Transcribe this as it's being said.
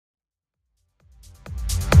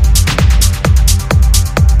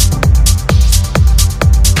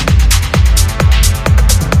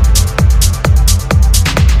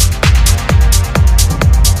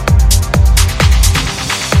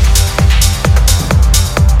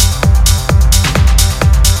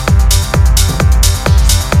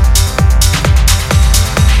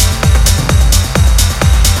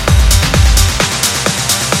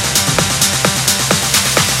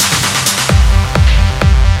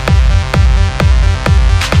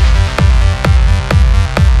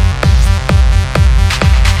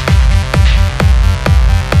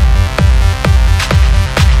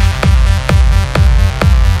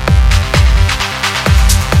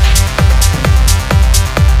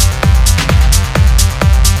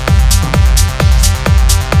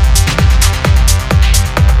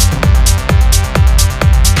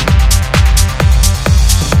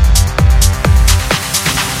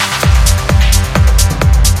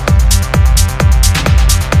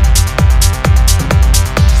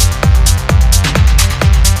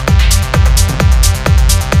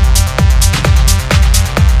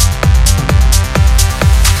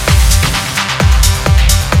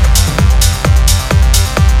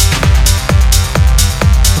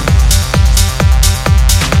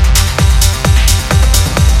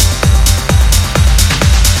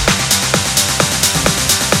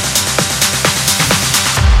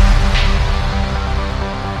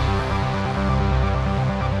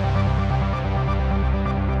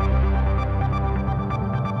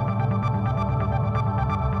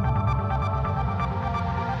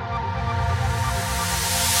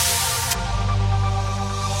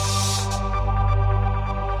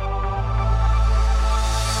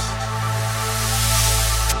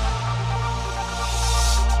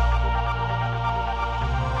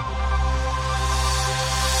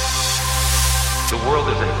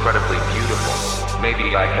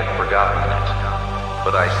had forgotten it.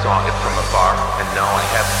 But I saw it from afar, and now I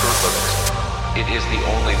have proof of it. It is the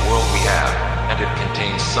only world we have, and it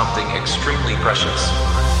contains something extremely precious.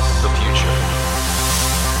 The future.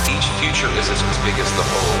 Each future is as big as the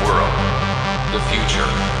whole world. The future,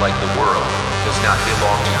 like the world, does not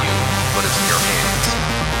belong to you, but is in your hands.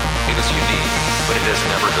 It is unique, but it is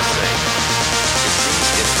never the same. It seems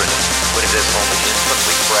infinite, but it is only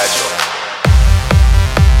infinitely fragile.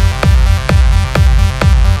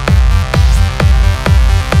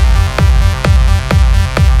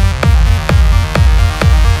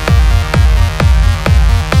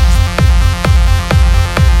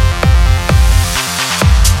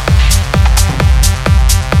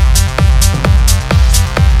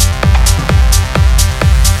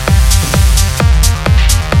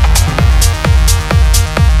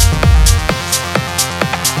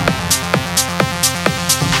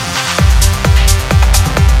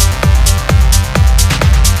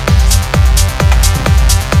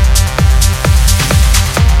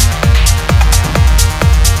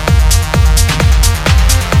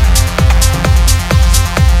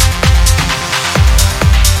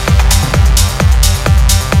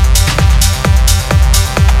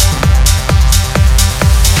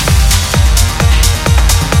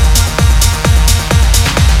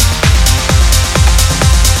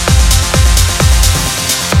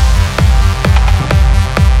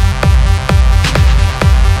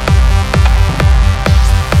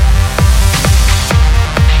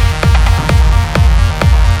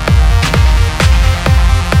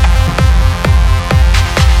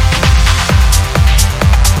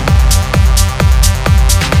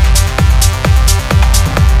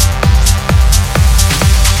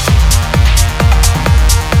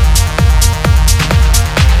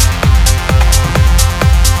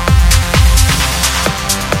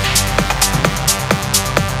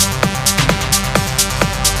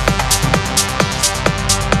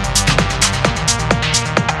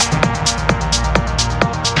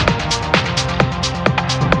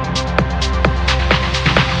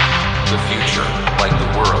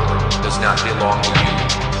 Not belong to you,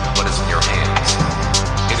 but is in your hands.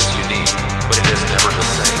 It is unique, but it is never the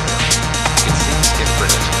same. It seems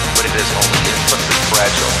infinite, but it is only infinitely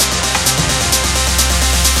fragile.